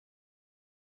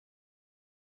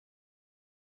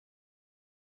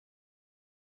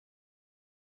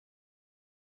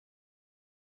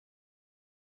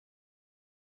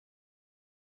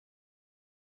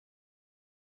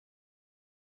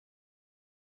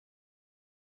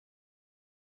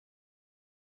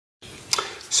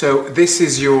So this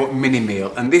is your mini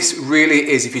meal, and this really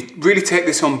is, if you really take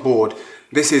this on board,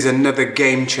 this is another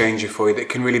game changer for you that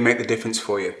can really make the difference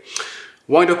for you.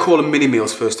 Why do I call them mini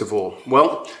meals first of all?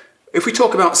 Well, if we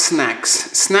talk about snacks,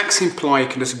 snacks imply you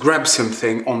can just grab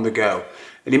something on the go.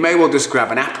 And you may well just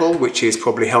grab an apple, which is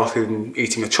probably healthier than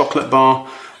eating a chocolate bar,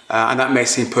 and that may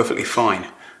seem perfectly fine.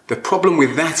 The problem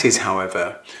with that is,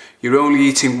 however, you're only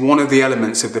eating one of the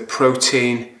elements of the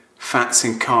protein, fats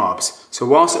and carbs. So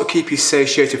whilst it'll keep you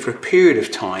satiated for a period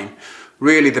of time,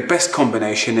 really the best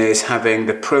combination is having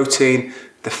the protein,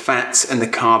 the fats and the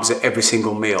carbs at every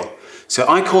single meal. So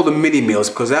I call them mini meals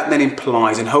because that then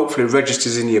implies and hopefully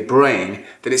registers in your brain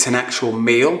that it's an actual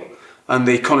meal, and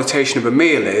the connotation of a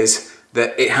meal is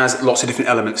that it has lots of different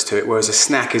elements to it, whereas a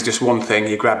snack is just one thing,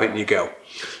 you grab it and you go.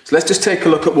 So let's just take a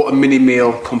look at what a mini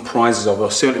meal comprises of,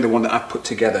 or certainly the one that I've put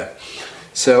together.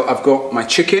 So I've got my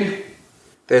chicken,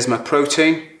 there's my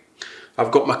protein,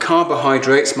 I've got my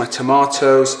carbohydrates, my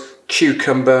tomatoes,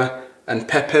 cucumber and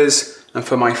peppers, and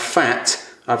for my fat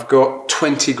I've got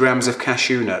 20 grams of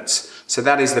cashew nuts. So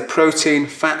that is the protein,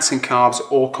 fats and carbs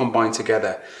all combined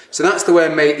together. So that's the way I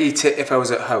may eat it if I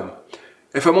was at home.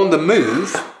 If I'm on the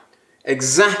move,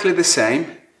 exactly the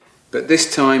same, but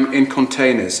this time in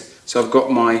containers. So I've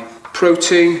got my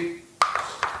protein,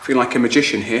 I feel like a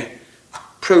magician here,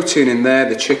 protein in there,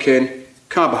 the chicken,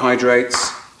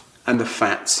 carbohydrates and the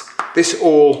fats. This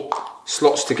all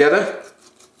slots together,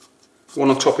 one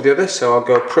on top of the other, so I'll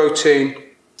go protein,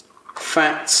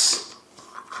 fats,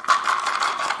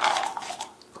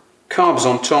 carbs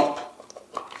on top,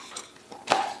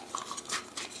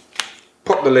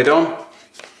 pop the lid on,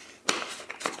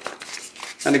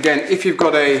 and again, if you've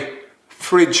got a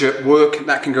fridge at work,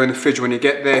 that can go in the fridge when you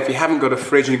get there. If you haven't got a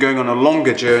fridge and you're going on a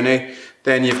longer journey,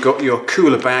 then you've got your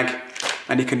cooler bag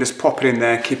and you can just pop it in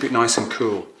there, keep it nice and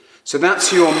cool. So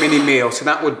that's your mini meal. So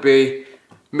that would be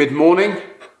mid-morning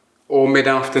or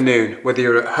mid-afternoon, whether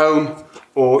you're at home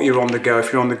or you're on the go.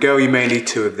 If you're on the go, you may need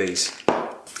two of these.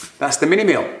 That's the mini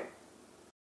meal.